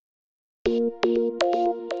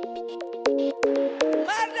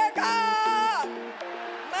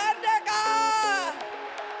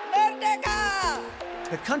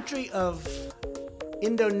country of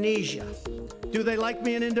Indonesia. Do they like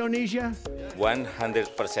me in Indonesia?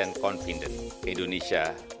 100% confident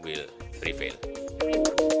Indonesia will prevail.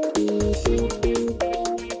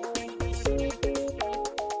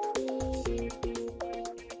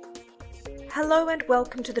 Hello and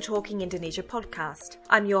welcome to the Talking Indonesia podcast.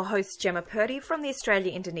 I'm your host Gemma Purdy from the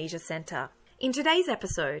Australia-Indonesia Centre. In today's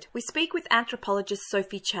episode, we speak with anthropologist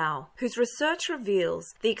Sophie Chow, whose research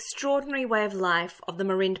reveals the extraordinary way of life of the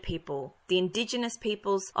Marind people, the indigenous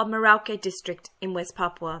peoples of Merauke district in West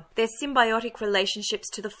Papua, their symbiotic relationships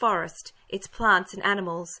to the forest, its plants and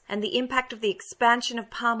animals, and the impact of the expansion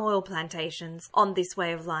of palm oil plantations on this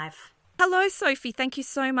way of life. Hello, Sophie. Thank you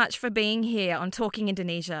so much for being here on Talking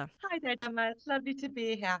Indonesia. Hi there, Gemma. It's lovely to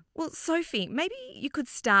be here. Well, Sophie, maybe you could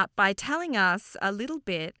start by telling us a little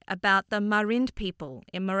bit about the Marind people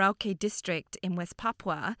in Merauke district in West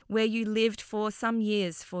Papua, where you lived for some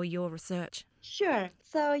years for your research. Sure.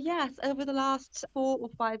 So yes, over the last 4 or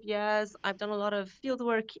 5 years, I've done a lot of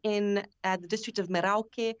fieldwork in the district of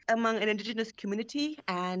Merauke among an indigenous community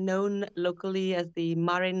known locally as the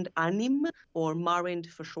Marind Anim, or Marind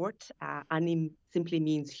for short. Anim simply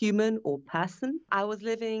means human or person. I was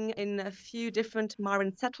living in a few different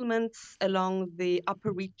Marind settlements along the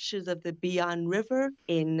upper reaches of the Bian River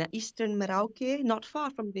in eastern Merauke, not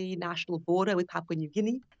far from the national border with Papua New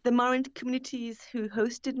Guinea. The Marind communities who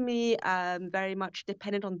hosted me very much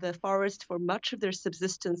dependent on the forest for much of their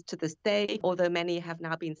subsistence to this day, although many have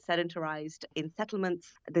now been sedentarized in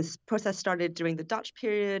settlements. This process started during the Dutch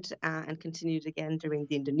period and continued again during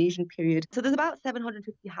the Indonesian period. So there's about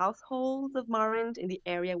 750 households of Marind in the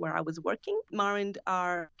area where I was working. Marind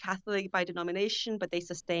are Catholic by denomination, but they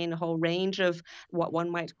sustain a whole range of what one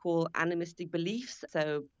might call animistic beliefs.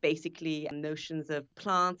 So basically notions of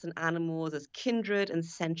plants and animals as kindred and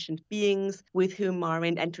sentient beings with whom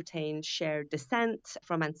Marind entertain shared descent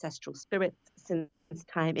from ancestral spirits since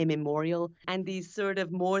time immemorial. And these sort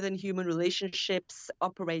of more than human relationships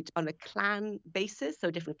operate on a clan basis. So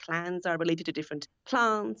different clans are related to different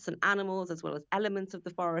plants and animals as well as elements of the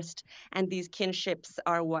forest. And these kinships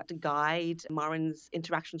are what guide Marind's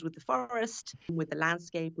interactions with the forest, with the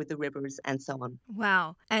landscape, with the rivers, and so on.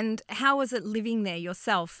 Wow. And how was it living there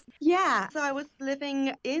yourself? Yeah, so I was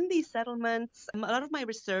living in these settlements. A lot of my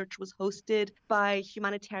research was hosted by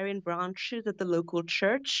humanitarian branches at the local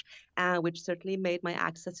church, which certainly made my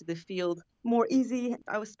access to the field more easy.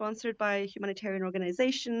 I was sponsored by humanitarian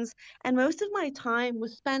organizations, and most of my time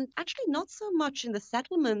was spent actually not so much in the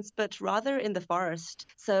settlements, but rather in the forest.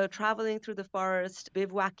 So traveling through the forest,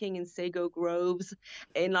 bivouacking in sago groves,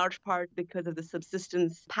 in large part because of the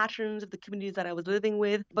subsistence patterns of the communities that I was living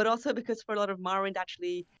with, but also because for a lot of Marind,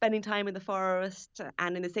 actually spending time in the forest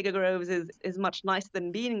and in the sago groves is much nicer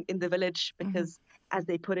than being in the village because as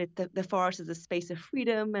they put it, the forest is a space of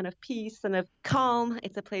freedom and of peace and of calm.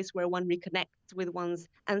 It's a place where one reconnects with one's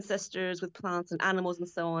ancestors, with plants and animals and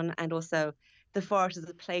so on. And also the forest is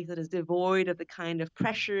a place that is devoid of the kind of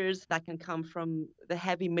pressures that can come from the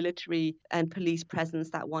heavy military and police presence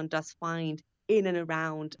that one does find in and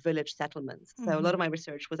around village settlements. So a lot of my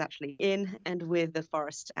research was actually in and with the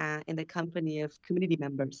forest in the company of community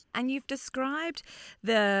members. And you've described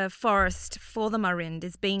the forest for the Marind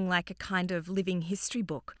as being like a kind of living history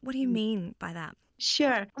book. What do you mean by that?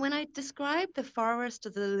 Sure. When I describe the forest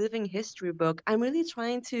as a living history book, I'm really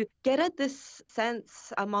trying to get at this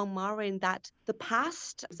sense among Marind that the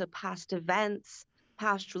past, so past events,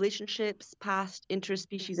 past relationships, past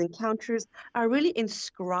interspecies encounters are really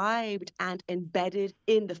inscribed and embedded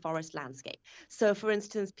in the forest landscape. So, for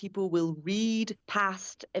instance, people will read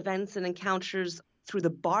past events and encounters through the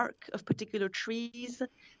bark of particular trees,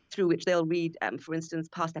 through which they'll read, for instance,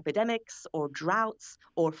 past epidemics or droughts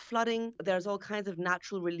or flooding. There's all kinds of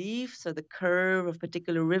natural relief, so the curve of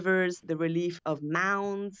particular rivers, the relief of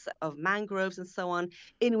mounds, of mangroves and so on,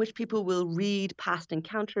 in which people will read past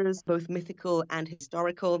encounters, both mythical and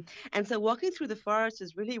historical. And so walking through the forest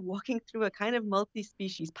is really walking through a kind of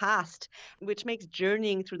multi-species past, which makes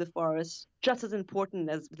journeying through the forest just as important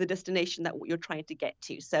as the destination that you're trying to get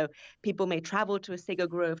to. So people may travel to a sago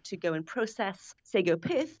grove to go and process sago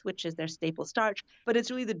pith, which is their staple starch, but it's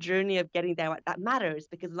really the journey of getting there that matters,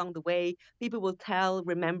 because along the way, people will tell,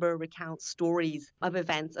 remember, recount stories of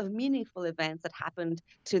events, of meaningful events that happened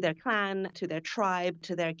to their clan, to their tribe,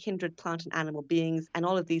 to their kindred plant and animal beings. And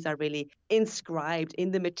all of these are really inscribed in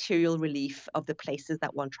the material relief of the places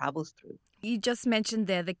that one travels through. You just mentioned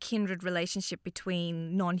there the kindred relationship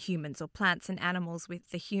between non-humans or plants and animals with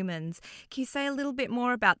the humans. Can you say a little bit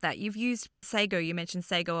more about that? You've used sago, you mentioned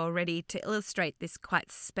sago already, to illustrate this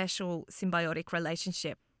quite special symbiotic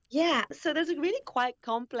relationship. Yeah, so there's a really quite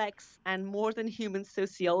complex and more than human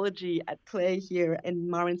sociology at play here in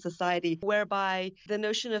Marin society, whereby the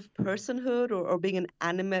notion of personhood or being an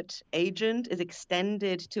animate agent is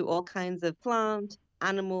extended to all kinds of plant,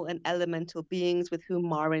 animal, and elemental beings with whom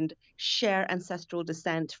Marind share ancestral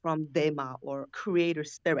descent from Dema or creator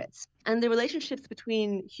spirits. And the relationships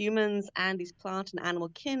between humans and these plant and animal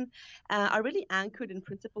kin are really anchored in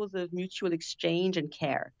principles of mutual exchange and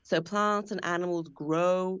care. So plants and animals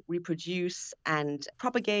grow, reproduce, and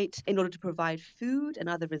propagate in order to provide food and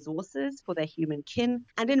other resources for their human kin.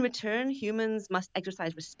 And in return, humans must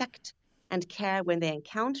exercise respect and care when they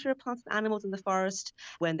encounter plants and animals in the forest,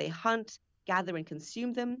 when they hunt, gather and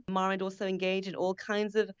consume them. Marind also engage in all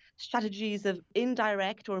kinds of strategies of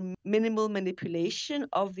indirect or minimal manipulation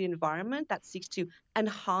of the environment that seeks to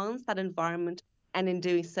enhance that environment and in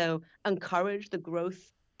doing so encourage the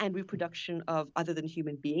growth and reproduction of other than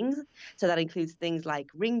human beings. So that includes things like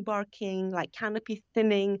ring barking, like canopy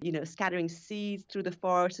thinning, scattering seeds through the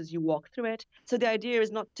forest as you walk through it. So the idea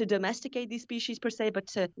is not to domesticate these species per se, but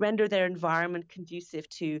to render their environment conducive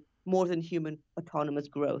to more than human autonomous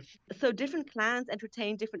growth. So different clans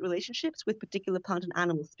entertain different relationships with particular plant and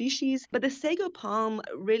animal species, but the sago palm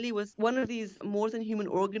really was one of these more than human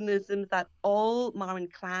organisms that all Marin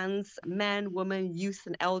clans, men, women, youth,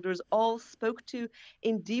 and elders all spoke to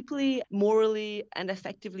in deeply morally and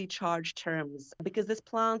effectively charged terms. Because this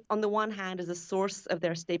plant, on the one hand, is a source of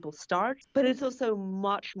their staple starch, but it's also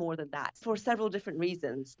much more than that for several different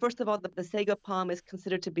reasons. First of all, the sago palm is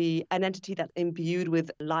considered to be an entity that's imbued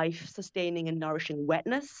with life-sustaining and nourishing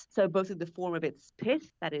wetness. So both in the form of its pith,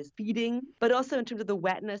 that is feeding, but also in terms of the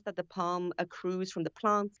wetness that the palm accrues from the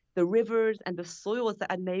plants, the rivers, and the soils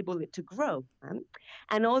that enable it to grow.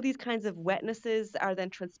 And all these kinds of wetnesses are then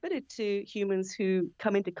transmitted to humans who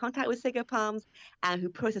come into contact with sago palms and who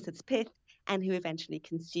process its pith and who eventually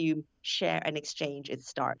consume, share, and exchange its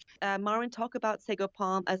starch. Marin talk about sago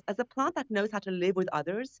palm as a plant that knows how to live with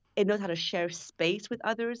others. It knows how to share space with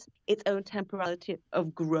others. Its own temporality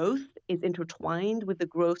of growth is intertwined with the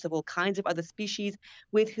growth of all kinds of other species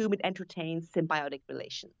with whom it entertains symbiotic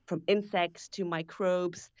relations, from insects to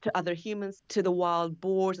microbes to other humans to the wild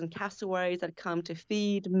boars and cassowaries that come to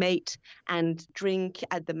feed, mate, and drink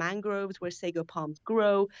at the mangroves where sago palms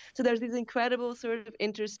grow. So there's these incredible sort of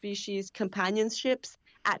interspecies companionships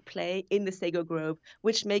at play in the sago grove,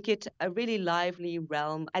 which make it a really lively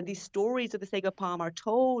realm. And these stories of the sago palm are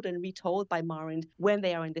told and retold by Marind when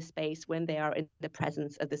they are in the space, when they are in the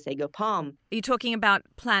presence of the sago palm. Are you talking about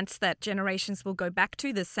plants that generations will go back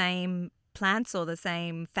to, the same plants or the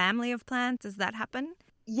same family of plants? Does that happen?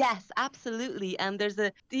 Yes, absolutely. And there's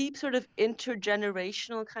a deep sort of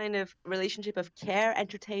intergenerational kind of relationship of care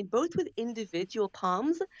entertained both with individual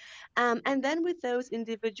palms and then with those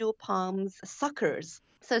individual palms' suckers.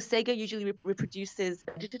 So sago usually reproduces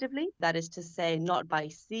vegetatively, that is to say, not by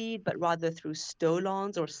seed, but rather through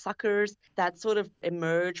stolons or suckers that sort of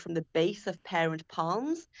emerge from the base of parent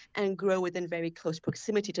palms and grow within very close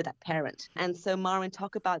proximity to that parent. And so Marin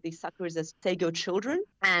talk about these suckers as sago children,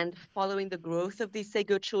 and following the growth of these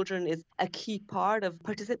sago children is a key part of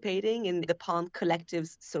participating in the palm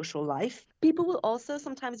collective's social life. People will also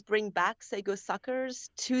sometimes bring back sago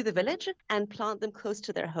suckers to the village and plant them close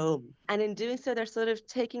to their home. And in doing so, they're sort of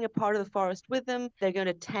taking a part of the forest with them. They're going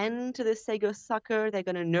to tend to the sago sucker. They're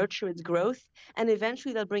going to nurture its growth. And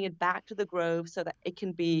eventually they'll bring it back to the grove so that it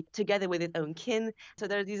can be together with its own kin. So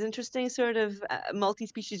there are these interesting sort of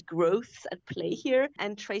multi-species growths at play here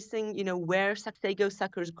and tracing, where sago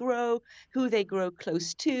suckers grow, who they grow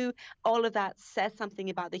close to. All of that says something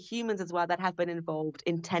about the humans as well that have been involved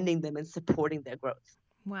in tending them and supporting their growth.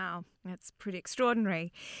 Wow, that's pretty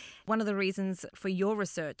extraordinary. One of the reasons for your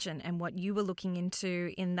research and what you were looking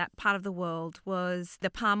into in that part of the world was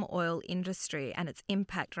the palm oil industry and its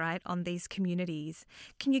impact, right, on these communities.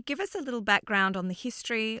 Can you give us a little background on the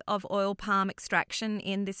history of oil palm extraction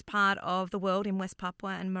in this part of the world, in West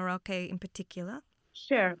Papua and Merauke in particular?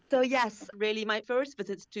 Sure. So yes, really my first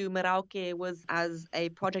visits to Merauke was as a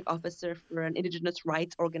project officer for an Indigenous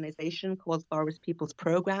rights organization called Forest Peoples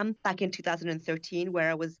Program back in 2013, where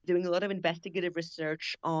I was doing a lot of investigative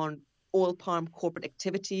research on oil palm corporate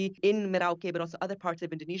activity in Merauke, but also other parts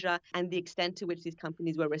of Indonesia, and the extent to which these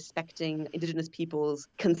companies were respecting Indigenous people's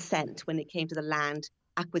consent when it came to the land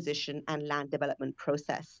acquisition and land development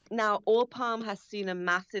process. Now, oil palm has seen a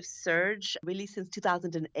massive surge really since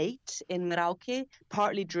 2008 in Merauke,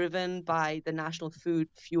 partly driven by the national food,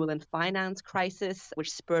 fuel and finance crisis,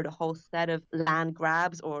 which spurred a whole set of land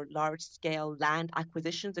grabs or large-scale land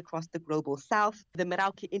acquisitions across the global south. The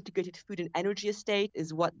Merauke Integrated Food and Energy Estate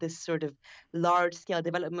is what this sort of large-scale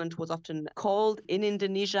development was often called in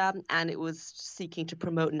Indonesia, and it was seeking to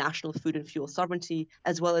promote national food and fuel sovereignty,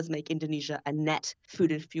 as well as make Indonesia a net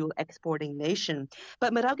food and fuel exporting nation.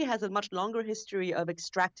 But Merauke has a much longer history of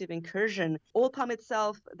extractive incursion. Oil palm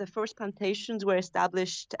itself, the first plantations were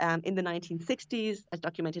established in the 1960s, as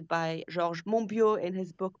documented by Georges Monbiot in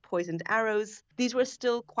his book Poisoned Arrows. These were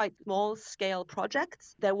still quite small-scale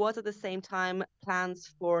projects. There was at the same time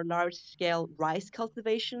plans for large-scale rice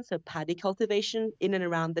cultivation, so paddy cultivation, in and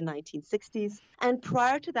around the 1960s. And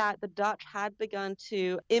prior to that, the Dutch had begun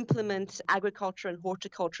to implement agriculture and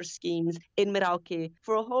horticulture schemes in Merauke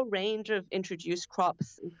for a whole range of introduced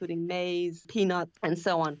crops, including maize, peanuts, and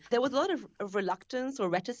so on. There was a lot of reluctance or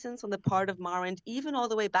reticence on the part of Marand, even all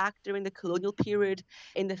the way back during the colonial period,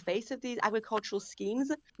 in the face of these agricultural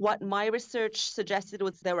schemes. What my research suggested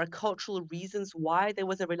was there were cultural reasons why there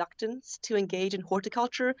was a reluctance to engage in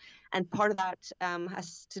horticulture, and part of that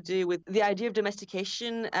has to do with the idea of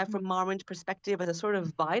domestication from Marand's perspective as a sort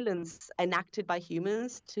of violence enacted by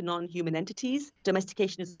humans to non-human entities.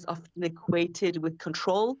 Domestication is often equated with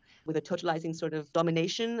control, with a totalizing sort of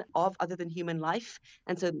domination of other than human life.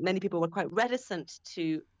 And so many people were quite reticent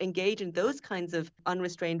to engage in those kinds of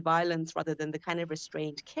unrestrained violence rather than the kind of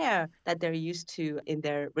restrained care that they're used to in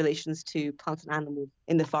their relations to plants and animals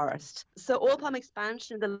in the forest. So oil palm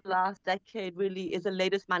expansion in the last decade really is the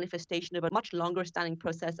latest manifestation of a much longer standing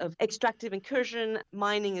process of extractive incursion.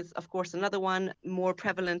 Mining is, of course, another one, more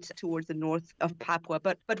prevalent towards the north of Papua,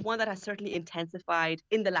 but one that has certainly intensified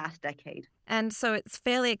in the last decade. And so it's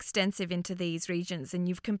fairly extensive into these regions, and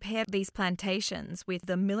you've compared these plantations with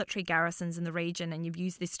the military garrisons in the region, and you've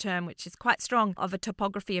used this term, which is quite strong, of a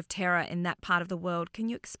topography of terror in that part of the world. Can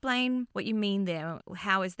you explain what you mean there?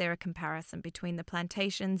 How is there a comparison between the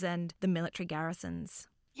plantations and the military garrisons?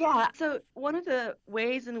 Yeah, so one of the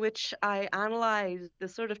ways in which I analyzed the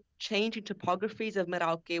sort of changing topographies of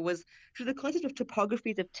Merauke was through the concept of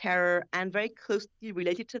topographies of terror, and very closely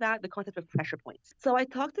related to that, the concept of pressure points. So I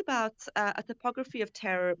talked about a topography of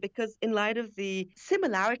terror because in light of the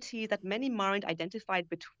similarities that many Marand identified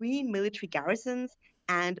between military garrisons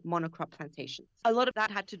and monocrop plantations. A lot of that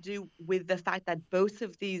had to do with the fact that both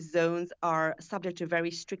of these zones are subject to very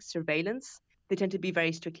strict surveillance. They tend to be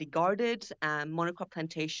very strictly guarded. Monocrop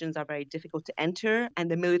plantations are very difficult to enter. And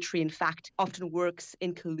the military, in fact, often works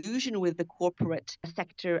in collusion with the corporate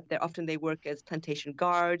sector. They work as plantation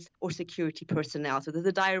guards or security personnel. So there's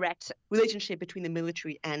a direct relationship between the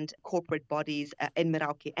military and corporate bodies in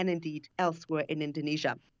Merauke and indeed elsewhere in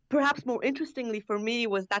Indonesia. Perhaps more interestingly for me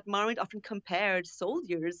was that Marand often compared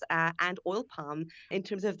soldiers and oil palm in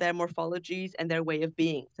terms of their morphologies and their way of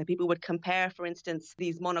being. So people would compare, for instance,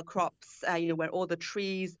 these monocrops, where all the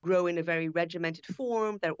trees grow in a very regimented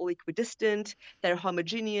form, they're all equidistant, they're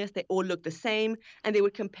homogeneous, they all look the same. And they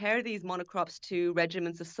would compare these monocrops to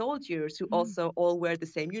regiments of soldiers who also all wear the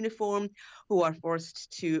same uniform, who are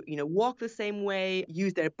forced to, walk the same way,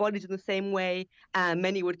 use their bodies in the same way.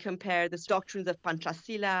 Many would compare the doctrines of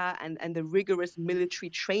Pancasila and the rigorous military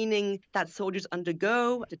training that soldiers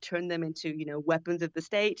undergo to turn them into, weapons of the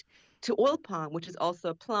state, to oil palm, which is also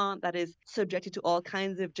a plant that is subjected to all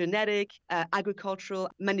kinds of genetic, agricultural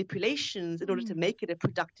manipulations in order to make it a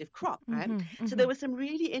productive crop, right? So there was some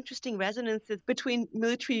really interesting resonances between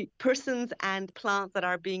military persons and plants that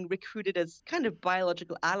are being recruited as kind of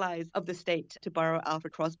biological allies of the state, to borrow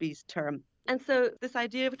Alfred Crosby's term. And so this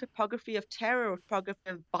idea of a topography of terror or topography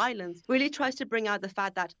of violence really tries to bring out the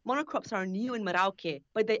fact that monocrops are new in Merauke,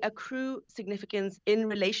 but they accrue significance in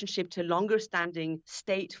relationship to longer-standing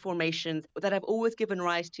state formations that have always given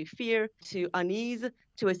rise to fear, to unease,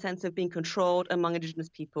 to a sense of being controlled among indigenous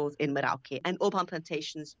peoples in Merauke. And oil palm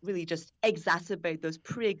plantations really just exacerbate those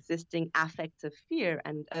pre-existing affects of fear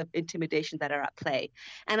and of intimidation that are at play.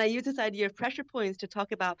 And I use this idea of pressure points to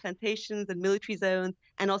talk about plantations and military zones,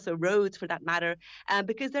 and also roads for that matter,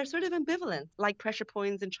 because they're sort of ambivalent. Like pressure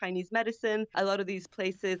points in Chinese medicine, a lot of these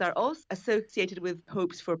places are also associated with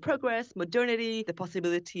hopes for progress, modernity, the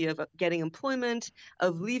possibility of getting employment,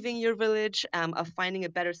 of leaving your village, of finding a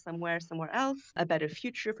better somewhere else, a better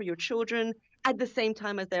future for your children, at the same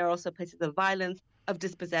time as they are also places of violence, of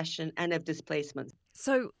dispossession, and of displacement.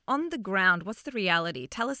 So on the ground, what's the reality?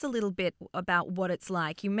 Tell us a little bit about what it's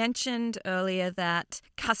like. You mentioned earlier that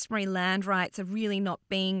customary land rights are really not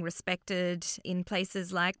being respected in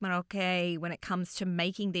places like Merauke when it comes to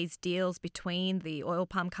making these deals between the oil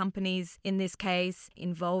palm companies, in this case,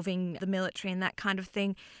 involving the military and that kind of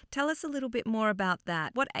thing. Tell us a little bit more about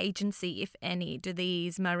that. What agency, if any, do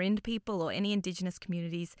these Marind people or any Indigenous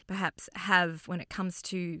communities perhaps have when it comes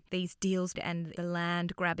to these deals and the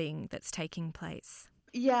land grabbing that's taking place?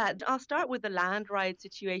 Yeah, I'll start with the land rights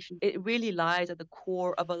situation. It really lies at the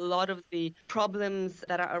core of a lot of the problems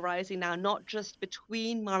that are arising now, not just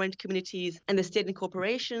between Marind communities and the state and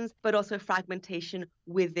corporations, but also fragmentation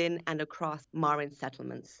within and across Marind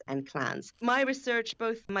settlements and clans. My research,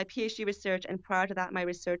 both my PhD research and prior to that, my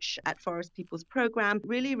research at Forest Peoples Program,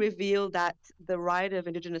 really revealed that the right of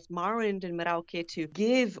Indigenous Marind and Merauke to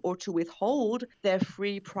give or to withhold their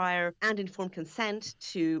free, prior, and informed consent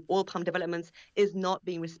to oil palm developments is not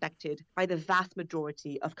being respected by the vast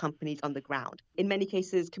majority of companies on the ground. In many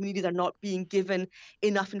cases, communities are not being given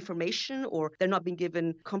enough information, or they're not being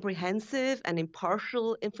given comprehensive and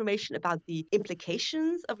impartial information about the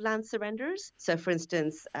implications of land surrenders. So, for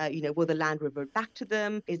instance, will the land revert back to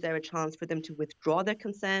them? Is there a chance for them to withdraw their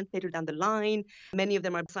consent later down the line? Many of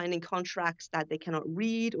them are signing contracts that they cannot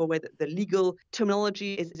read, or where the legal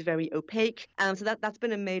terminology is very opaque. So that's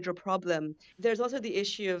been a major problem. There's also the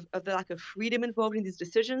issue of the lack of freedom involved in these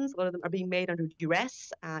decisions. A lot of them are being made under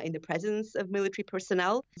duress in the presence of military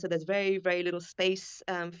personnel. So there's very, very little space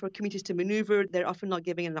for communities to maneuver. They're often not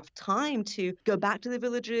giving enough time to go back to the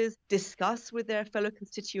villages, discuss with their fellow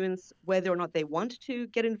constituents whether or not they want to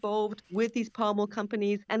get involved with these palm oil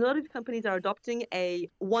companies. And a lot of these companies are adopting a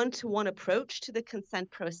one-to-one approach to the consent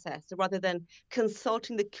process. So rather than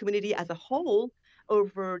consulting the community as a whole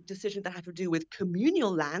over decisions that have to do with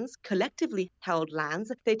communal lands, collectively held lands,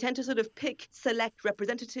 they tend to sort of pick select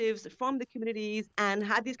representatives from the communities and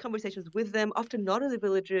have these conversations with them, often not in the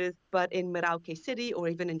villages, but in Merauke City or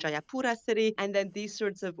even in Jayapura City. And then these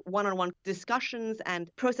sorts of one-on-one discussions and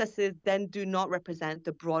processes then do not represent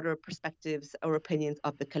the broader perspectives or opinions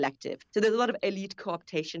of the collective. So there's a lot of elite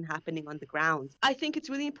co-optation happening on the ground. I think it's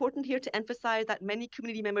really important here to emphasize that many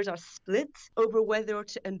community members are split over whether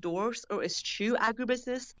to endorse or eschew agribusiness.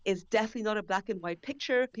 Is definitely not a black and white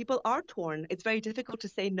picture. People are torn. It's very difficult to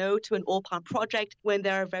say no to an oil palm project when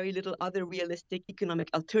there are very little other realistic economic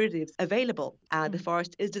alternatives available. The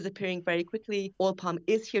forest is disappearing very quickly. Oil palm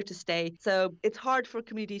is here to stay. So it's hard for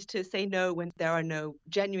communities to say no when there are no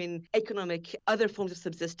genuine economic other forms of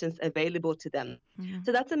subsistence available to them.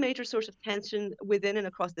 So that's a major source of tension within and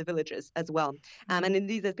across the villages as well. And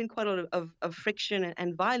indeed, there's been quite a lot of friction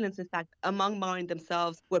and violence, in fact, among Marind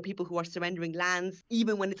themselves, where people who are surrendering lands,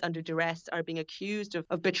 even when it's under duress, are being accused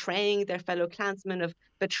of betraying their fellow clansmen, of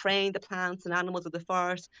betraying the plants and animals of the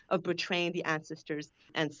forest, of betraying the ancestors,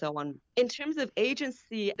 and so on. In terms of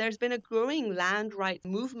agency, there's been a growing land rights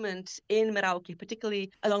movement in Merauke,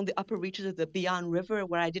 particularly along the upper reaches of the Bian River,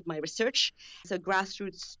 where I did my research. So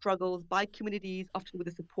grassroots struggles by communities, often with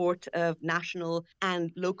the support of national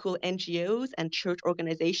and local NGOs and church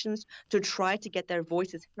organizations, to try to get their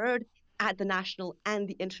voices heard at the national and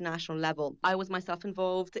the international level. I was myself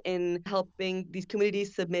involved in helping these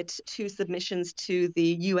communities submit 2 submissions to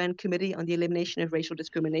the UN Committee on the Elimination of Racial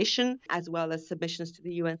Discrimination, as well as submissions to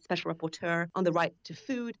the UN Special Rapporteur on the right to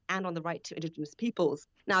food and on the right to Indigenous peoples.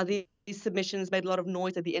 Now, these submissions made a lot of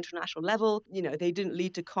noise at the international level. They didn't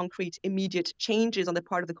lead to concrete, immediate changes on the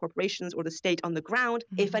part of the corporations or the state on the ground.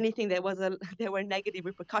 If anything, there were negative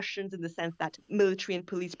repercussions in the sense that military and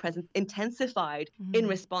police presence intensified in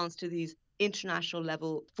response to these international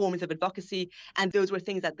level forms of advocacy. And those were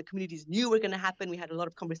things that the communities knew were going to happen. We had a lot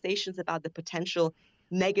of conversations about the potential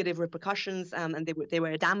negative repercussions, and they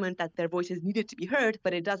were adamant that their voices needed to be heard.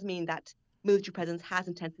 But it does mean that military presence has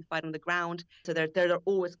intensified on the ground. So there are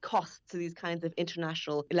always costs to these kinds of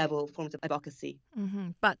international level forms of advocacy.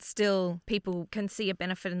 But still, people can see a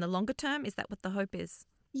benefit in the longer term. Is that what the hope is?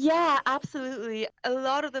 Yeah, absolutely. A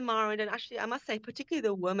lot of the Marind, and actually I must say particularly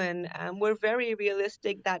the women, were very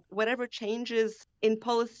realistic that whatever changes in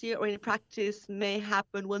policy or in practice may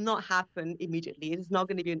happen will not happen immediately. It is not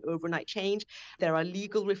going to be an overnight change. There are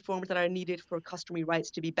legal reforms that are needed for customary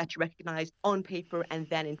rights to be better recognized on paper and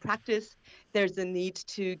then in practice. There's a need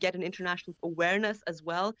to get an international awareness as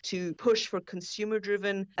well, to push for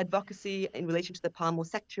consumer-driven advocacy in relation to the palm oil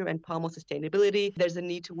sector and palm oil sustainability. There's a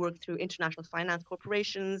need to work through international finance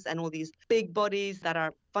corporations and all these big bodies that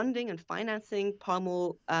are funding and financing palm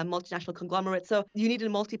oil multinational conglomerates. So you need a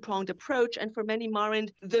multi-pronged approach. And for many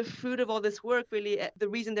Marind, the fruit of all this work, really, the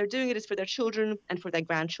reason they're doing it is for their children and for their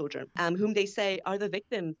grandchildren, whom they say are the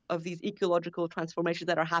victims of these ecological transformations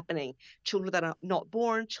that are happening. Children that are not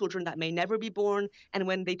born, children that may never be born. And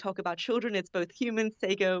when they talk about children, it's both human,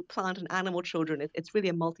 sago, plant, and animal children. It's really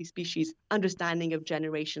a multi-species understanding of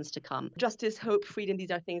generations to come. Justice, hope, freedom,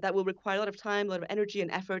 these are things that will require a lot of time, a lot of energy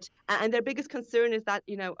and effort. And their biggest concern is that,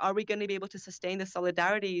 are we going to be able to sustain the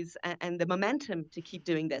solidarities and the momentum to keep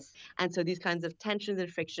doing this? And so these kinds of tensions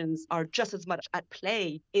and frictions are just as much at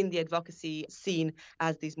play in the advocacy scene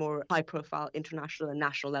as these more high-profile international and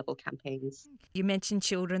national level campaigns. You mentioned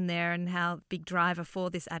children there and how big driver for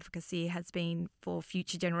this advocacy has been for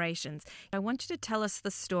future generations. I want you to tell us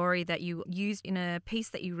the story that you used in a piece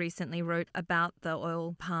that you recently wrote about the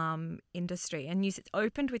oil palm industry. And you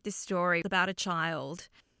opened with this story about a child.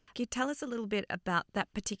 Can you tell us a little bit about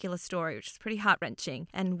that particular story, which is pretty heart-wrenching,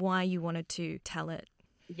 and why you wanted to tell it?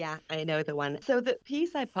 Yeah, I know the one. So the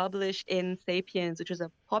piece I published in Sapiens, which was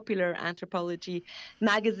a popular anthropology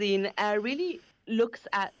magazine, really looks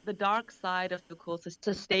at the dark side of the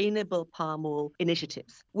sustainable palm oil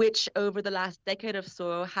initiatives, which over the last decade or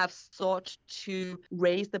so have sought to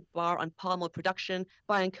raise the bar on palm oil production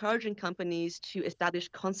by encouraging companies to establish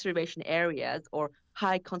conservation areas or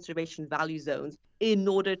high conservation value zones in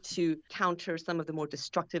order to counter some of the more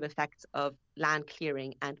destructive effects of land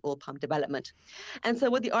clearing and oil palm development. And so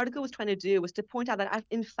what the article was trying to do was to point out that,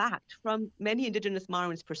 in fact, from many Indigenous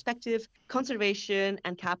Marind perspective, conservation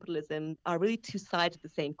and capitalism are really two sides of the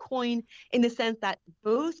same coin, in the sense that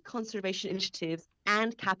both conservation initiatives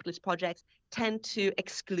and capitalist projects tend to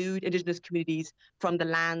exclude Indigenous communities from the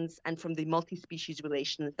lands and from the multi-species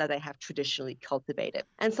relations that they have traditionally cultivated.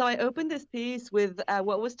 And so I opened this piece with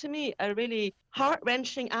what was to me a really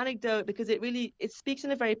heart-wrenching anecdote, because it speaks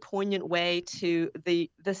in a very poignant way to the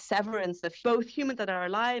severance of both humans that are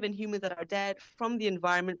alive and humans that are dead from the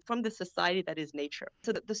environment, from the society that is nature.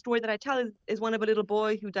 So the story that I tell is one of a little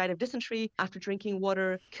boy who died of dysentery after drinking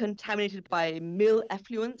water contaminated by mill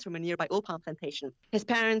effluents from a nearby oil palm plantation. His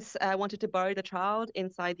parents wanted to bury the child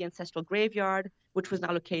inside the ancestral graveyard, which was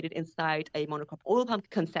now located inside a monocrop oil palm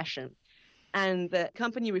concession. And the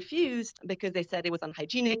company refused because they said it was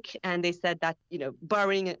unhygienic, and they said that,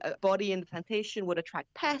 burying a body in the plantation would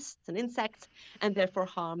attract pests and insects and therefore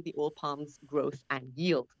harm the oil palm's growth and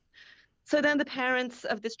yield. So then the parents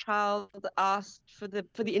of this child asked for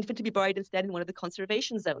the infant to be buried instead in one of the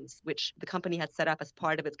conservation zones, which the company had set up as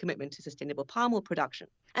part of its commitment to sustainable palm oil production.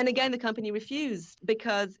 And again, the company refused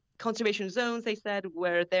because conservation zones, they said,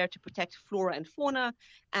 were there to protect flora and fauna,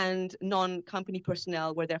 and non-company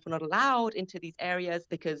personnel were therefore not allowed into these areas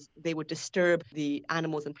because they would disturb the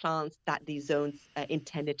animals and plants that these zones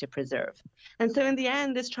intended to preserve. And so in the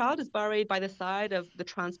end, this child is buried by the side of the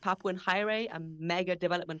Trans-Papuan Highway, a mega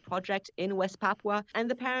development project in West Papua. And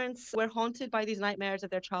the parents were haunted by these nightmares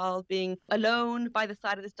of their child being alone by the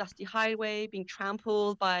side of this dusty highway, being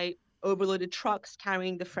trampled by overloaded trucks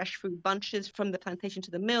carrying the fresh fruit bunches from the plantation to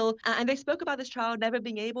the mill. And they spoke about this child never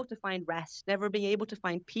being able to find rest, never being able to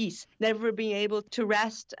find peace, never being able to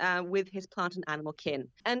rest with his plant and animal kin.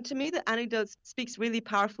 And to me, the anecdote speaks really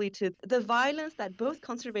powerfully to the violence that both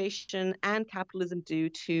conservation and capitalism do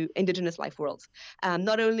to Indigenous life worlds.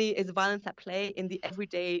 Not only is violence at play in the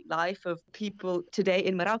everyday life of people today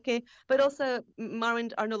in Merauke, but also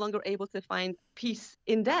Marind are no longer able to find peace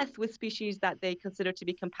in death with species that they consider to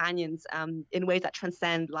be companions in ways that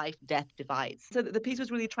transcend life-death divides. So the piece was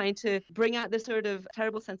really trying to bring out this sort of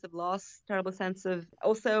terrible sense of loss, terrible sense of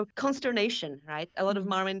also consternation, right? A lot of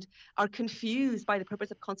Marind are confused by the purpose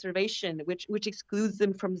of conservation, which excludes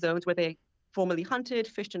them from zones where they formerly hunted,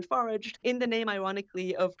 fished, and foraged, in the name,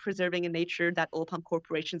 ironically, of preserving a nature that oil palm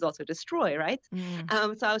corporations also destroy, right?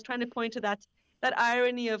 So I was trying to point to that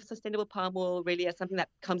irony of sustainable palm oil really as something that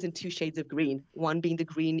comes in two shades of green. One being the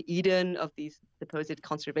green Eden of these supposed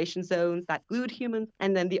conservation zones that glued humans,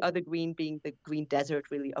 and then the other green being the green desert,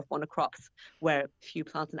 really, of monocrops, where few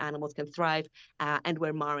plants and animals can thrive, and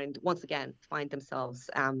where Marind, once again, find themselves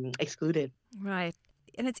excluded. Right.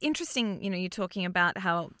 And it's interesting, you're talking about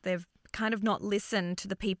how they've kind of not listened to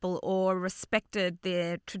the people or respected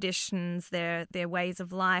their traditions, their ways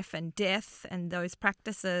of life and death and those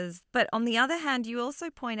practices. But on the other hand, you also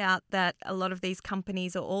point out that a lot of these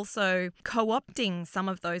companies are also co-opting some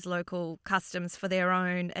of those local customs for their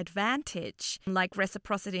own advantage, like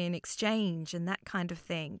reciprocity in exchange and that kind of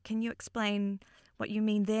thing. Can you explain what you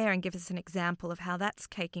mean there and give us an example of how that's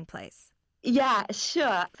taking place? Yeah,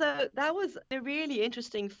 sure. So that was a really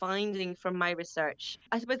interesting finding from my research.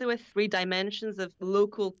 I suppose there were three dimensions of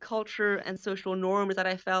local culture and social norms that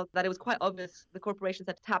I felt that it was quite obvious the corporations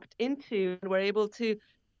had tapped into and were able to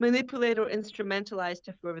manipulate or instrumentalize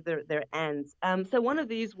to further their ends. So one of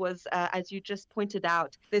these was, as you just pointed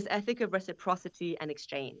out, this ethic of reciprocity and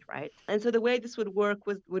exchange, right? And so the way this would work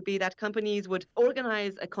would be that companies would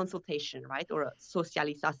organize a consultation, right, or a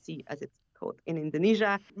sosialisasi, as it's called in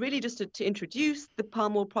Indonesia, really just to introduce the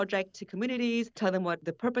palm oil project to communities, tell them what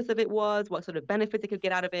the purpose of it was, what sort of benefits they could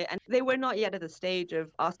get out of it. And they were not yet at the stage of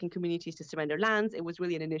asking communities to surrender lands. It was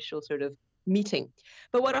really an initial sort of meeting.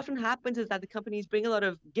 But what often happens is that the companies bring a lot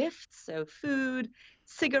of gifts, so food,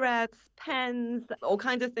 cigarettes, pens, all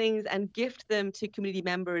kinds of things, and gift them to community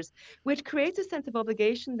members, which creates a sense of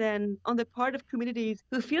obligation then on the part of communities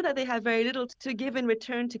who feel that they have very little to give in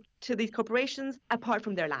return to these corporations apart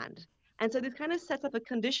from their land. And so this kind of sets up a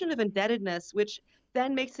condition of indebtedness, which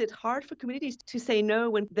then makes it hard for communities to say no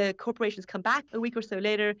when the corporations come back a week or so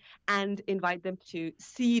later and invite them to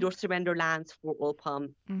cede or surrender lands for oil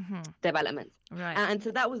palm development. Right. And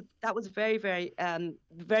so that was very, very,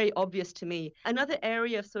 very obvious to me. Another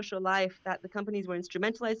area of social life that the companies were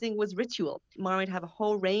instrumentalizing was ritual. Marawi have a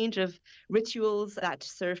whole range of rituals that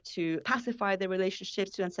serve to pacify their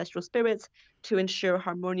relationships to ancestral spirits, to ensure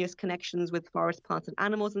harmonious connections with forest plants and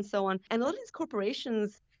animals and so on. And a lot of these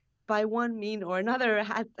corporations, by one mean or another,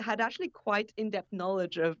 had actually quite in-depth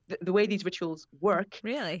knowledge of the way these rituals work.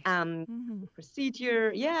 Really? The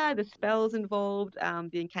procedure, the spells involved,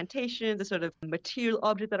 the incantations, the sort of material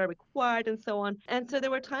objects that are required and so on. And so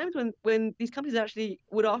there were times when these companies actually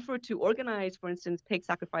would offer to organize, for instance, pig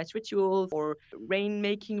sacrifice rituals or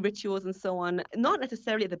rain-making rituals and so on, not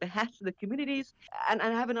necessarily at the behest of the communities. And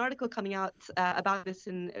I have an article coming out about this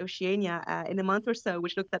in Oceania in a month or so,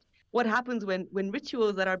 which looks at what happens when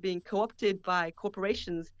rituals that are being co-opted by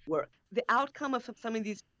corporations work. The outcome of some of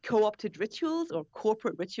these co-opted rituals or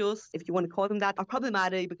corporate rituals, if you want to call them that, are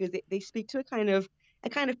problematic because they speak to a kind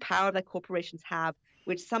of power that corporations have,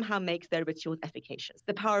 which somehow makes their rituals efficacious.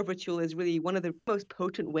 The power of ritual is really one of the most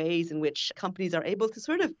potent ways in which companies are able to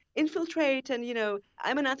sort of infiltrate. And,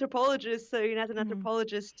 I'm an anthropologist, so as an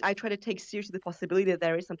anthropologist, I try to take seriously the possibility that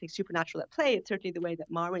there is something supernatural at play. It's certainly the way that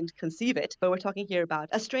Marwin conceive it. But we're talking here about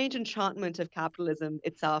a strange enchantment of capitalism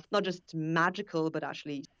itself, not just magical, but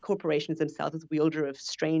actually corporations themselves as wielder of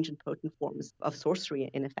strange and potent forms of sorcery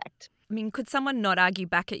in effect. I mean, could someone not argue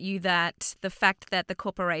back at you that the fact that the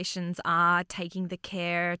corporations are taking the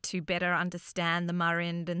care to better understand the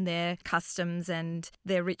Marind and their customs and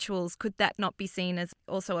their rituals, could that not be seen as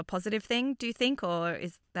also a positive thing, do you think, or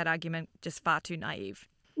is that argument just far too naive?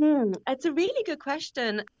 It's a really good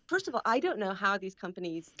question. First of all, I don't know how these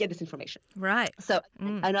companies get this information. Right. So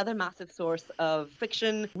another massive source of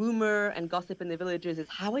fiction, rumor, and gossip in the villages is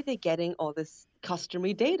how are they getting all this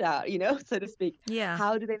customary data, so to speak? Yeah.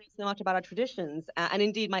 How do they know so much about our traditions? And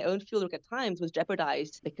indeed, my own fieldwork at times was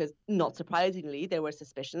jeopardized because, not surprisingly, there were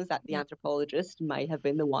suspicions that the anthropologist might have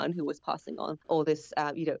been the one who was passing on all this,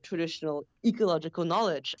 traditional ecological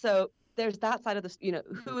knowledge. So there's that side of this,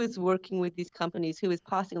 who is working with these companies, who is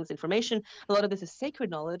passing on this information. A lot of this is sacred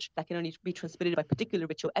knowledge that can only be transmitted by particular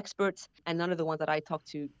ritual experts, and none of the ones that I talked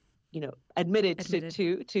to, admitted.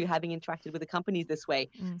 To having interacted with the companies this way.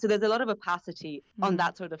 So there's a lot of opacity on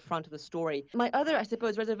that sort of front of the story. My other, I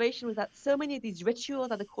suppose, reservation was that so many of these rituals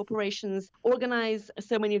that the corporations organize,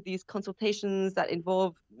 so many of these consultations that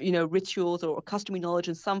involve, rituals or customary knowledge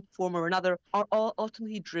in some form or another are all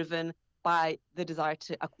ultimately driven by the desire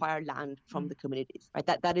to acquire land from the communities, right?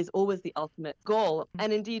 That is always the ultimate goal.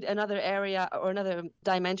 And indeed, another area or another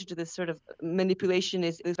dimension to this sort of manipulation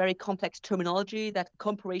is very complex terminology that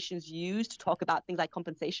corporations use to talk about things like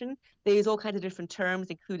compensation. They use all kinds of different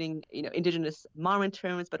terms, including, indigenous Marin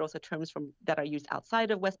terms, but also terms that are used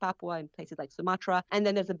outside of West Papua in places like Sumatra. And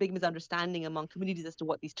then there's a big misunderstanding among communities as to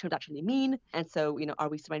what these terms actually mean. And so, are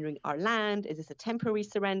we surrendering our land? Is this a temporary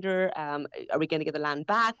surrender? Are we going to get the land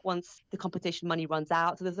back once the compensation money runs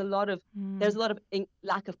out? So there's a lot of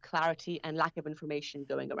lack of clarity and lack of information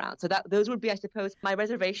going around. So those would be, I suppose, my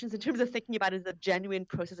reservations in terms of thinking about it as a genuine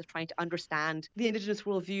process of trying to understand the indigenous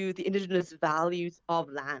worldview, the indigenous values of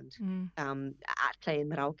land at play in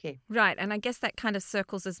Merauke. Right, and I guess that kind of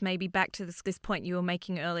circles us maybe back to this point you were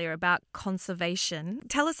making earlier about conservation.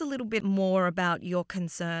 Tell us a little bit more about your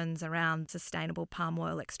concerns around sustainable palm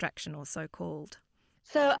oil extraction, or so-called.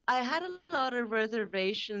 So I had a lot of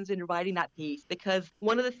reservations in writing that piece because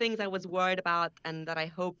one of the things I was worried about and that I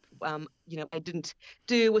hope, I didn't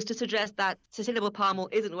do was to suggest that sustainable palm oil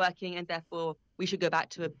isn't working and therefore we should go back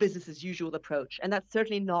to a business as usual approach. And that's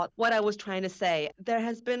certainly not what I was trying to say. There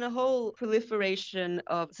has been a whole proliferation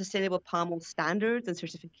of sustainable palm oil standards and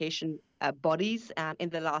certification bodies in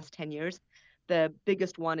the last 10 years. The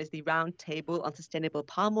biggest one is the Round Table on Sustainable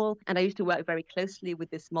Palm Oil. And I used to work very closely with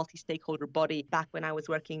this multi-stakeholder body back when I was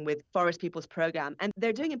working with Forest People's Program. And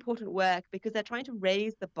they're doing important work because they're trying to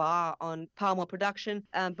raise the bar on palm oil production,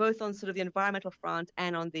 both on sort of the environmental front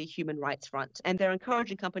and on the human rights front. And they're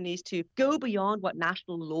encouraging companies to go beyond what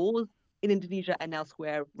national laws in Indonesia and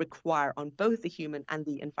elsewhere require on both the human and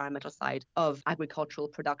the environmental side of agricultural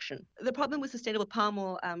production. The problem with sustainable palm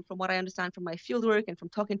oil, from what I understand from my fieldwork and from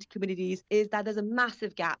talking to communities, is that there's a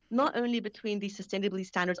massive gap, not only between the sustainability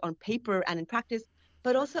standards on paper and in practice,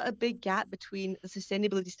 but also a big gap between the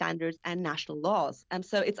sustainability standards and national laws.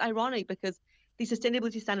 So it's ironic because the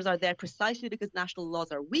sustainability standards are there precisely because national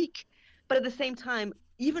laws are weak, but at the same time,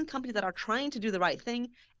 even companies that are trying to do the right thing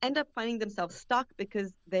end up finding themselves stuck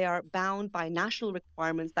because they are bound by national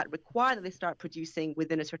requirements that require that they start producing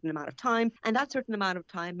within a certain amount of time. And that certain amount of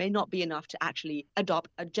time may not be enough to actually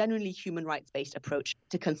adopt a genuinely human rights-based approach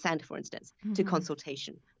to consent, for instance, to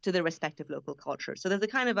consultation, to the respective local culture. So there's a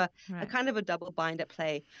kind of a double bind at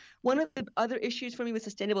play. One of the other issues for me with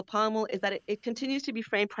sustainable palm oil is that it continues to be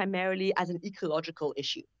framed primarily as an ecological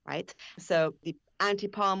issue, right? So the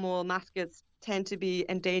anti-palm oil mascots tend to be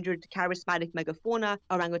endangered charismatic megafauna,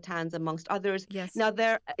 orangutans amongst others. Yes. Now,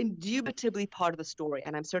 they're indubitably part of the story,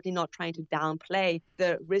 and I'm certainly not trying to downplay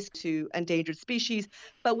the risk to endangered species,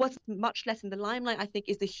 but what's much less in the limelight, I think,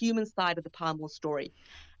 is the human side of the palm oil story.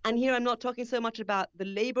 And here I'm not talking so much about the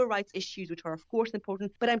labor rights issues, which are of course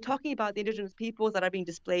important, but I'm talking about the indigenous peoples that are being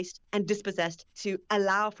displaced and dispossessed to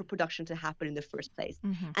allow for production to happen in the first place.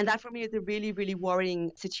 And that for me is a really, really worrying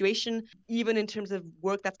situation, even in terms of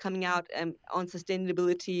work that's coming out on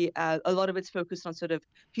sustainability. A lot of it's focused on sort of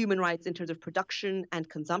human rights in terms of production and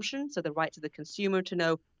consumption. So the rights of the consumer to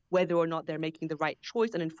know whether or not they're making the right choice,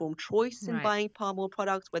 an informed choice in buying palm oil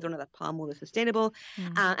products, whether or not that palm oil is sustainable.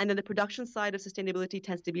 And then the production side of sustainability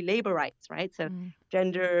tends to be labor rights, right? So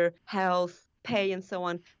gender, health, pay, and so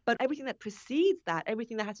on. But everything that precedes that,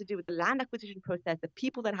 everything that has to do with the land acquisition process, the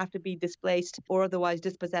people that have to be displaced or otherwise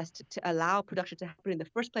dispossessed to allow production to happen in the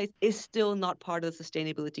first place, is still not part of the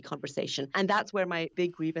sustainability conversation. And that's where my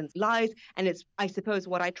big grievance lies. And it's, I suppose,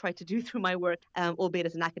 what I try to do through my work, albeit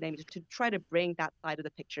as an academic, to try to bring that side of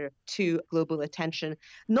the picture to global attention,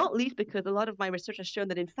 not least because a lot of my research has shown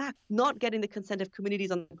that, in fact, not getting the consent of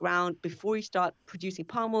communities on the ground before you start producing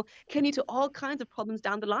palm oil can lead to all kinds of problems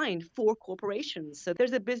down the line for corporations. So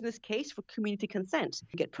there's a business case for community consent.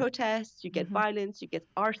 You get protests, you get violence, you get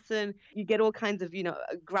arson, you get all kinds of,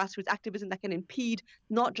 grassroots activism that can impede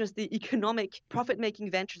not just the economic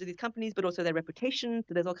profit-making ventures of these companies, but also their reputation.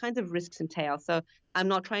 So there's all kinds of risks entailed. So I'm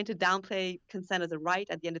not trying to downplay consent as a right.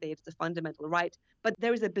 At the end of the day, it's a fundamental right. But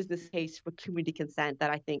there is a business case for community consent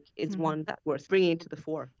that I think is one that's worth bringing to the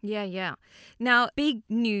fore. Yeah. Now, big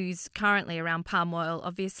news currently around palm oil,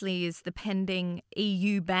 obviously, is the pending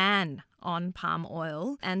EU ban on palm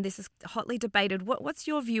oil, and this is hotly debated. What's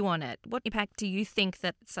your view on it? What impact do you think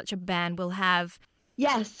that such a ban will have?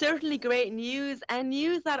 Yes, certainly great news, and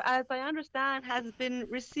news that, as I understand, has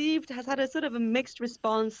had a sort of a mixed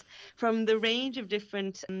response from the range of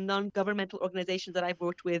different non-governmental organizations that I've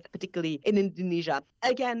worked with, particularly in Indonesia.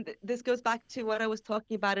 Again, this goes back to what I was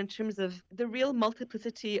talking about in terms of the real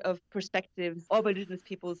multiplicity of perspectives of indigenous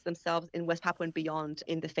peoples themselves in West Papua and beyond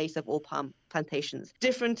in the face of oil palm plantations.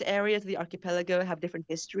 Different areas of the archipelago have different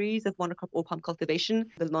histories of monocrop oil palm cultivation,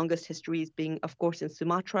 the longest histories being, of course, in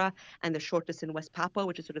Sumatra and the shortest in West Papua,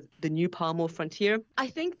 which is sort of the new palm oil frontier. I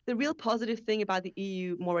think the real positive thing about the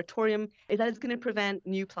EU moratorium is that it's going to prevent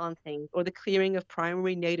new planting or the clearing of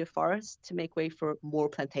primary native forests to make way for more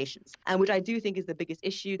plantations, and which I do think is the biggest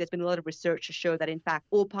issue. There's been a lot of research to show that, in fact,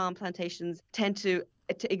 oil palm plantations tend to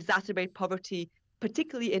exacerbate poverty,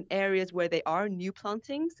 particularly in areas where they are new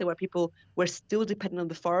plantings, so where people were still dependent on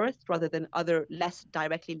the forest rather than other less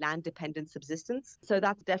directly land-dependent subsistence. So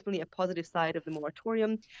that's definitely a positive side of the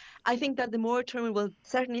moratorium. I think that the moratorium will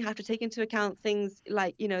certainly have to take into account things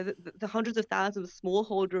like, the hundreds of thousands of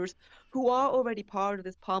smallholders who are already part of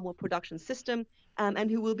this palm oil production system, and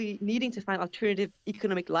who will be needing to find alternative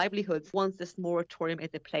economic livelihoods once this moratorium is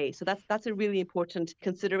in place. So that's a really important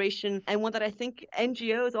consideration, and one that I think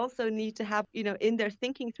NGOs also need to have, in their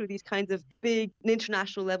thinking through these kinds of big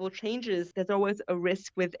international level changes. There's always a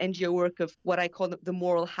risk with NGO work of what I call the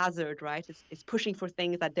moral hazard, right? It's pushing for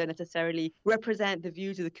things that don't necessarily represent the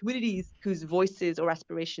views of the communities whose voices or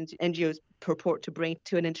aspirations NGOs purport to bring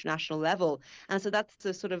to an international level. And so that's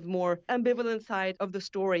the sort of more ambivalent side of the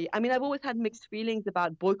story. I mean, I've always had mixed feelings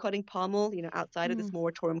about boycotting palm oil, outside of this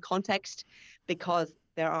moratorium context, because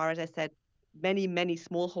there are, as I said, many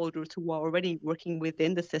smallholders who are already working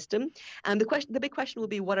within the system. And the big question will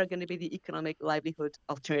be, what are going to be the economic livelihood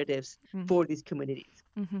alternatives for these communities?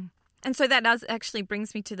 Mm-hmm. And so that does actually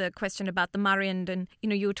brings me to the question about the Marind, and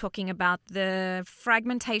you were talking about the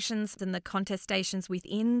fragmentations and the contestations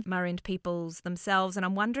within Marind peoples themselves, and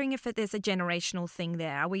I'm wondering if there's a generational thing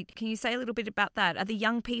there. Can you say a little bit about that? Are the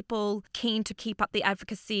young people keen to keep up the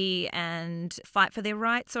advocacy and fight for their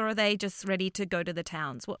rights, or are they just ready to go to the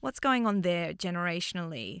towns? What's going on there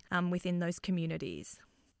generationally within those communities?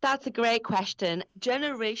 That's a great question.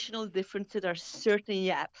 Generational differences are certainly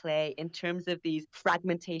at play in terms of these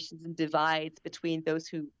fragmentations and divides between those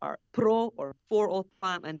who are pro or for oil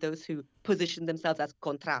palm and those who position themselves as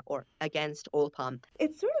contra or against oil palm.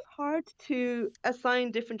 It's sort of hard to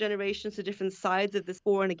assign different generations to different sides of this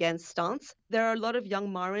for and against stance. There are a lot of young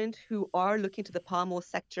Marind who are looking to the palm oil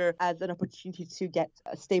sector as an opportunity to get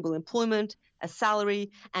a stable employment, a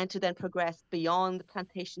salary, and to then progress beyond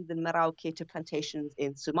plantations in Merauke to plantations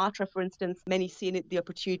in Sumatra, for instance. Many see in it the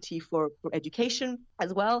opportunity for education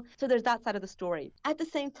as well. So there's that side of the story. At the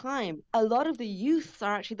same time, a lot of the youths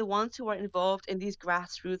are actually the ones who are involved in these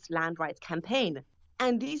grassroots land rights campaign.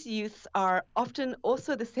 And these youths are often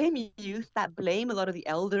also the same youth that blame a lot of the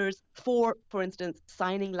elders for instance,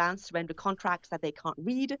 signing land surrender contracts that they can't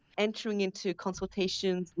read, entering into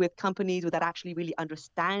consultations with companies without actually really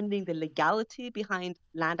understanding the legality behind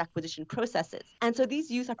land acquisition processes. And so these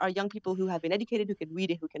youth are young people who have been educated, who can read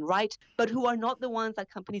it, who can write, but who are not the ones that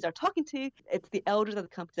companies are talking to. It's the elders that the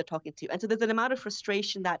companies are talking to. And so there's an amount of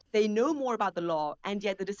frustration that they know more about the law, and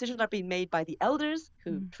yet the decisions are being made by the elders,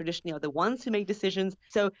 who traditionally are the ones who make decisions.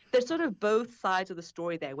 So there's sort of both sides of the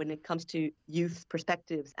story there when it comes to youth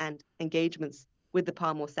perspectives and engagements with the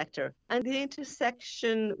palm oil sector. And the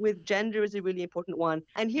intersection with gender is a really important one.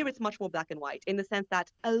 And here it's much more black and white in the sense that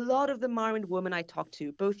a lot of the Marind women I talked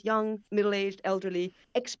to, both young, middle-aged, elderly,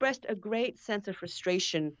 expressed a great sense of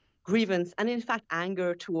frustration, grievance, and in fact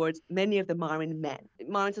anger towards many of the Marind men.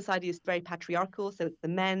 Marind society is very patriarchal, so it's the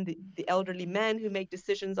men, the elderly men who make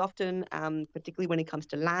decisions often, particularly when it comes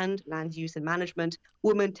to land use and management.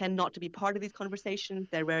 Women tend not to be part of these conversations.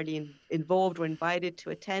 They're rarely involved or invited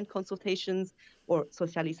to attend consultations or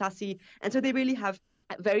socialisasi, and so they really have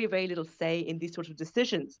very, very little say in these sorts of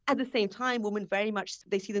decisions. At the same time, women very much,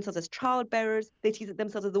 they see themselves as child bearers. They see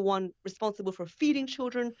themselves as the one responsible for feeding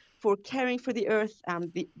children, for caring for the earth.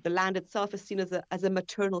 The land itself is seen as a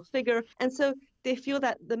maternal figure. And so they feel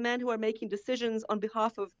that the men who are making decisions on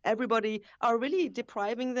behalf of everybody are really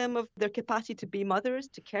depriving them of their capacity to be mothers,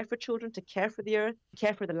 to care for children, to care for the earth, to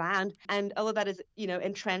care for the land. And all of that is,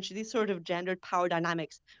 entrenched these sort of gendered power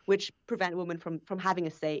dynamics, which prevent women from having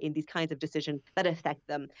a say in these kinds of decisions that affect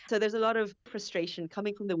them. So there's a lot of frustration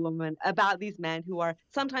coming from the women about these men who are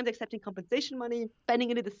sometimes accepting compensation money, spending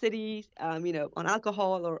it in the city, on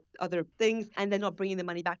alcohol or other things, and then not bringing the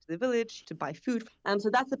money back to the village to buy food. So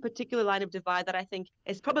that's a particular line of divide that I think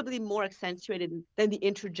is probably more accentuated than the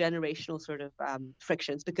intergenerational sort of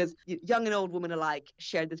frictions, because young and old women alike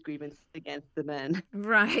share this grievance against the men.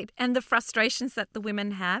 Right. And the frustrations that the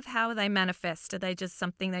women have, how are they manifest? Are they just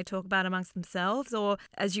something they talk about amongst themselves? Or,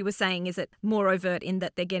 as you were saying, is it more overt in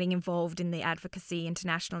that they're getting involved in the advocacy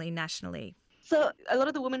internationally, nationally? So a lot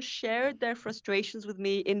of the women shared their frustrations with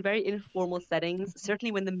me in very informal settings,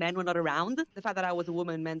 certainly when the men were not around. The fact that I was a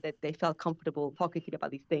woman meant that they felt comfortable talking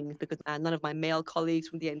about these things, because none of my male colleagues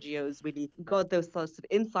from the NGOs really got those sorts of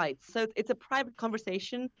insights. So it's a private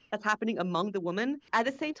conversation that's happening among the women. At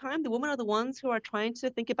the same time, the women are the ones who are trying to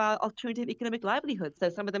think about alternative economic livelihoods. So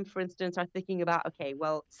some of them, for instance, are thinking about, okay,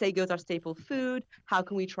 well, sagos are staple food. How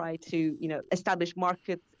can we try to, establish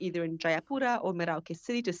markets either in Jayapura or Merauke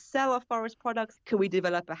City to sell our forest products? Can we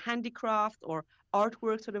develop a handicraft or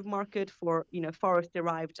artwork sort of market for,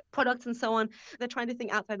 forest-derived products and so on? They're trying to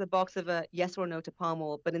think outside the box of a yes or no to palm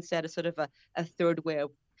oil, but instead of sort of a third way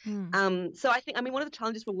of So I think, one of the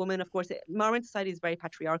challenges for women, of course, Maorian society is very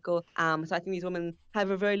patriarchal. So I think these women have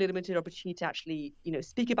a very limited opportunity to actually,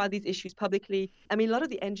 speak about these issues publicly. A lot of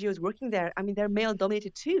the NGOs working there, they're male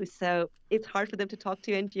dominated too. So it's hard for them to talk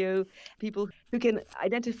to NGO people who can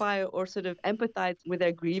identify or sort of empathize with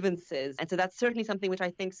their grievances. And so that's certainly something which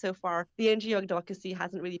I think so far the NGO advocacy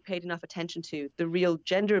hasn't really paid enough attention to, the real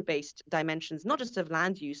gender-based dimensions, not just of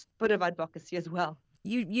land use, but of advocacy as well.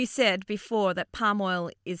 You said before that palm oil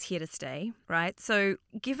is here to stay, right? So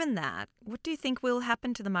given that, what do you think will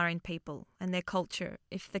happen to the Murrin people and their culture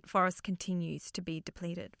if the forest continues to be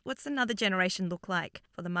depleted? What's another generation look like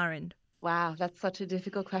for the Murrin? Wow, that's such a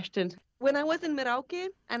difficult question. When I was in Merauke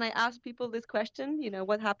and I asked people this question,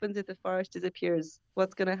 what happens if the forest disappears?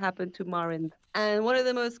 What's going to happen to Murrin? And one of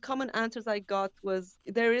the most common answers I got was,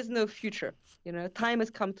 there is no future. Time has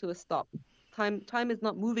come to a stop. Time is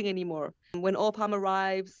not moving anymore. When all palm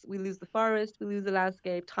arrives, we lose the forest, we lose the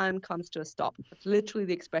landscape, time comes to a stop. That's literally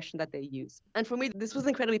the expression that they use. And for me, this was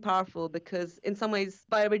incredibly powerful because in some ways,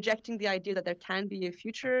 by rejecting the idea that there can be a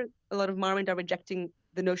future, a lot of Murrin are rejecting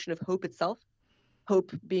the notion of hope itself.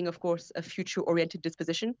 Hope being, of course, a future-oriented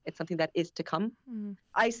disposition. It's something that is to come.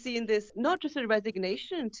 I see in this not just a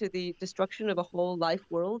resignation to the destruction of a whole life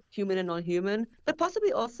world, human and non-human, but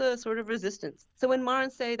possibly also a sort of resistance. So when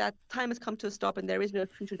Murrin say that time has come to a stop and there is no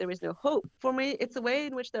future, there is no hope, for me, it's a way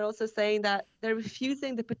in which they're also saying that they're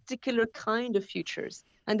refusing the particular kind of futures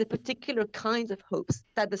and the particular kinds of hopes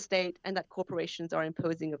that the state and that corporations are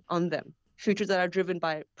imposing on them. Futures that are driven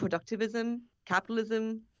by productivism,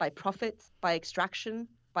 capitalism, by profit, by extraction,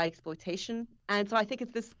 by exploitation. And so I think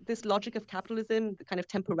it's this logic of capitalism, the kind of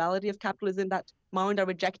temporality of capitalism that Murrin are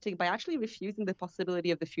rejecting by actually refusing the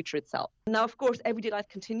possibility of the future itself. Now, of course, everyday life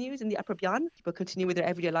continues in the Upper Bian. People continue with their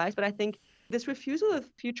everyday lives, but I think this refusal of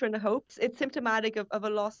future and hopes, it's symptomatic of a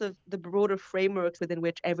loss of the broader frameworks within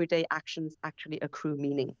which everyday actions actually accrue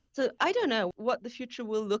meaning. So I don't know what the future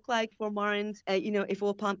will look like for Murrin, if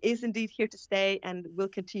oil palm is indeed here to stay and will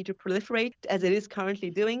continue to proliferate as it is currently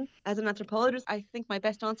doing. As an anthropologist, I think my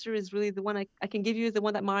best answer is really the one I can give you is the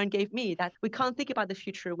one that Murrin gave me, that we can't think about the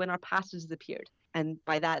future when our past has disappeared. And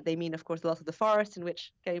by that, they mean, of course, the loss of the forest, in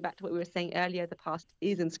which, going back to what we were saying earlier, the past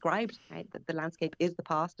is inscribed, right? That the landscape is the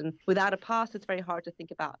past. And without a past, it's very hard to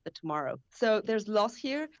think about the tomorrow. So there's loss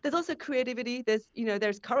here. There's also creativity.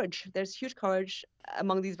 There's courage. There's huge courage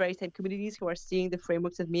among these very same communities who are seeing the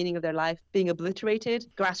frameworks of meaning of their life being obliterated.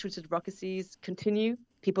 Grassroots advocacies continue.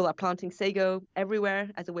 People are planting sago everywhere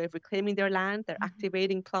as a way of reclaiming their land. They're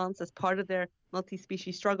activating plants as part of their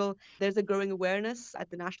multi-species struggle. There's a growing awareness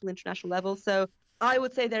at the national and international level. So I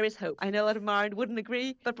would say there is hope. I know a lot of Murrin wouldn't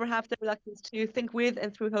agree, but perhaps the reluctance to think with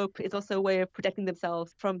and through hope is also a way of protecting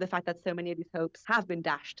themselves from the fact that so many of these hopes have been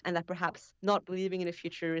dashed, and that perhaps not believing in a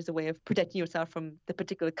future is a way of protecting yourself from the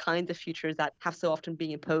particular kinds of futures that have so often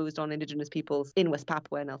been imposed on Indigenous peoples in West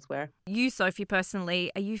Papua and elsewhere. You, Sophie,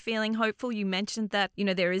 personally, are you feeling hopeful? You mentioned that,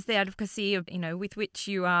 there is the advocacy of, with which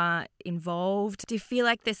you are involved. Do you feel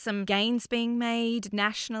like there's some gains being made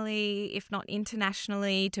nationally, if not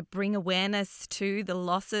internationally, to bring awareness to the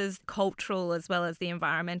losses, cultural as well as the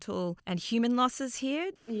environmental and human losses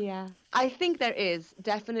here? Yeah, I think there is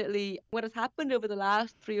definitely. What has happened over the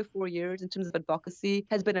last 3 or 4 years in terms of advocacy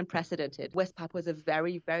has been unprecedented. West Papua is a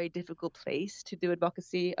very, very difficult place to do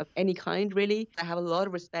advocacy of any kind, really. I have a lot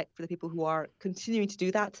of respect for the people who are continuing to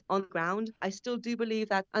do that on the ground. I still do believe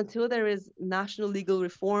that until there is national legal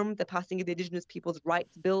reform, the passing of the Indigenous Peoples'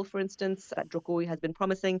 Rights Bill, for instance, that Jokowi has been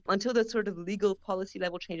promising, until those sort of legal policy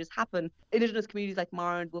level changes happen, Indigenous communities like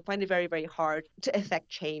Murrin will find it very, very hard to effect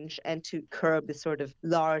change and to curb this sort of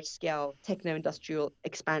large-scale techno-industrial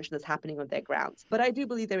expansion that's happening on their grounds. But I do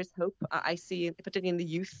believe there is hope. I see, particularly in the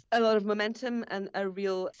youth, a lot of momentum and a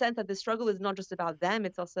real sense that the struggle is not just about them,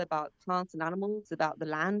 it's also about plants and animals, it's about the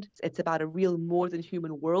land, it's about a real more than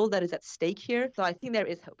human world that is at stake here. So I think there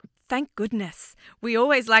is hope. Thank goodness. We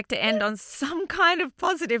always like to end on some kind of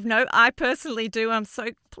positive note. I personally do. I'm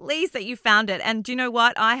so pleased that you found it. And do you know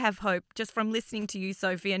what? I have hope just from listening to you,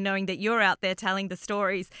 Sophie, and knowing that you're out there telling the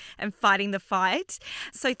stories and fighting the fight.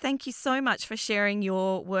 So thank you so much for sharing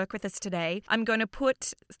your work with us today. I'm going to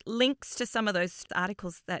put links to some of those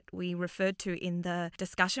articles that we referred to in the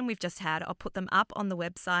discussion we've just had. I'll put them up on the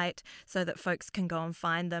website so that folks can go and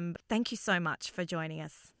find them. Thank you so much for joining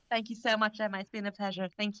us. Thank you so much, Emma. It's been a pleasure.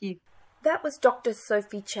 Thank you. That was Dr.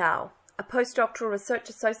 Sophie Chow, a postdoctoral research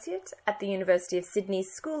associate at the University of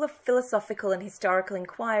Sydney's School of Philosophical and Historical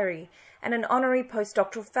Inquiry and an honorary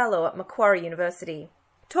postdoctoral fellow at Macquarie University.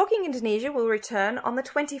 Talking Indonesia will return on the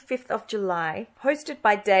 25th of July, hosted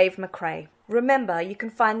by Dave McRae. Remember, you can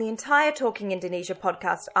find the entire Talking Indonesia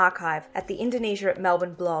podcast archive at the Indonesia at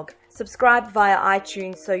Melbourne blog. Subscribe via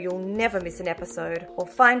iTunes so you'll never miss an episode, or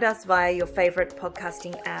find us via your favourite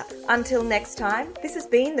podcasting app. Until next time, this has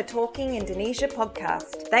been the Talking Indonesia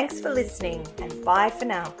podcast. Thanks for listening, and bye for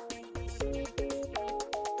now.